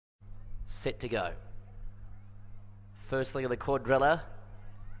set to go. First leg of the quadrilla.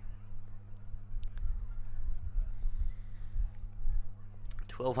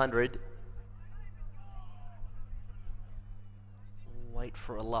 $1,200. Wait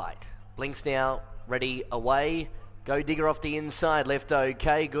for a light. Blinks now, ready, away. Go Digger off the inside, left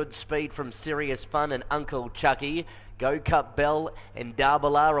okay. Good speed from Serious Fun and Uncle Chucky. Go Cup Bell and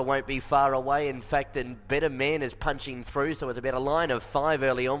Darbalara won't be far away. In fact, and Better Man is punching through, so it's about a line of 5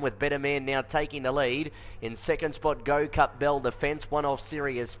 early on, with Better Man now taking the lead. In second spot, Go Cup Bell, the fence, 1 off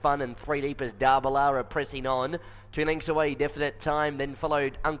Serious Fun, and 3 deep is Darbalara pressing on. 2 lengths away, Definite Time, then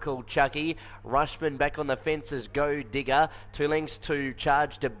followed Uncle Chucky. Rushman back on the fence as Go Digger. 2 lengths to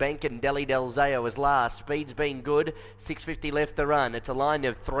Charge to Bank, and Deli Del Zeo is last. Speed's been good, 6.50 left to run. It's a line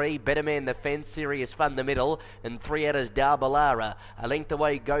of 3, Better Man the fence, Serious Fun the middle, and 3 out is Darbalara. A length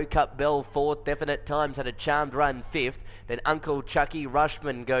away, Go Cup Bell 4th, Definite Times had a charmed run 5th, then Uncle Chucky,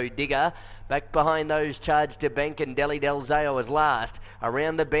 Rushman, Go Digger. Back behind those, Charge to Bank and Deli Del Zeo is last.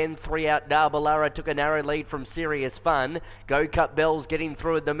 Around the bend, 3 out, Darbalara took a narrow lead from Serious Fun. Go Cup Bell's getting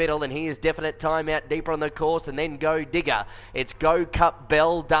through in the middle, and here's Definite Time out deeper on the course, and then Go Digger. It's Go Cup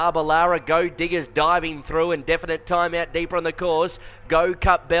Bell, Darbalara, Go Digger's diving through, and Definite Time out deeper on the course. Go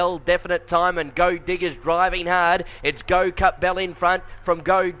Cup Bell, Definite Time, and Go Digger's driving hard. It's Go Cup Bell in front from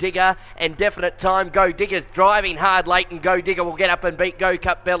Go Digger and Definite Time. Go Digger's driving hard late, and Go Digger will get up and beat Go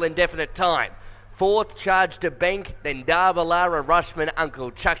Cup Bell and Definite Time. 4th, Charge to Bank, then Darbalara, Rushman, Uncle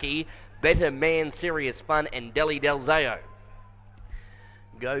Chucky, Better Man, Serious Fun, and Deli Del Zeo.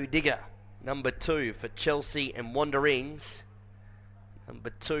 Go Digger, number 2 for Chelsea and Wanderings. Number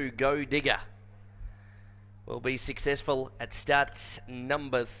 2, Go Digger, will be successful at starts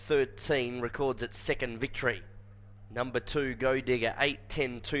number 13, records its 2nd victory. Number 2, Go Digger, $8,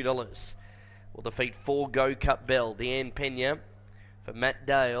 $10, $2. Will defeat 4, Go Cup Bell, Deanne Pena for Matt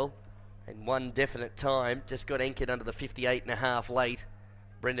Dale, and 1 Definite Time. Just got anchored under the 58.5 late,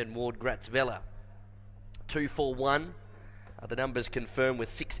 Brendan Ward Gratzvella. 2, 4, 1 are the numbers confirmed, with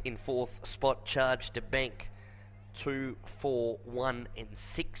 6 in 4th spot, Charge to Bank. 2, 4, 1 and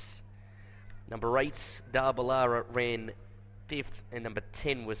 6. Number 8, Darbalara, ran 5th, and number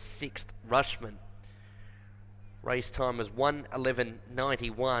 10 was 6th, Rushman. Race time was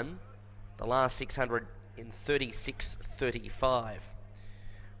 1:11.91. The last 600 in 36.35.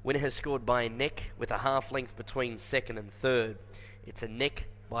 Winner has scored by a neck, with a half length between 2nd and 3rd. It's a neck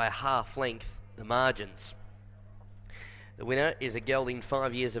by a half length, the margins. The winner is a gelding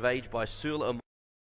 5 years of age by Sula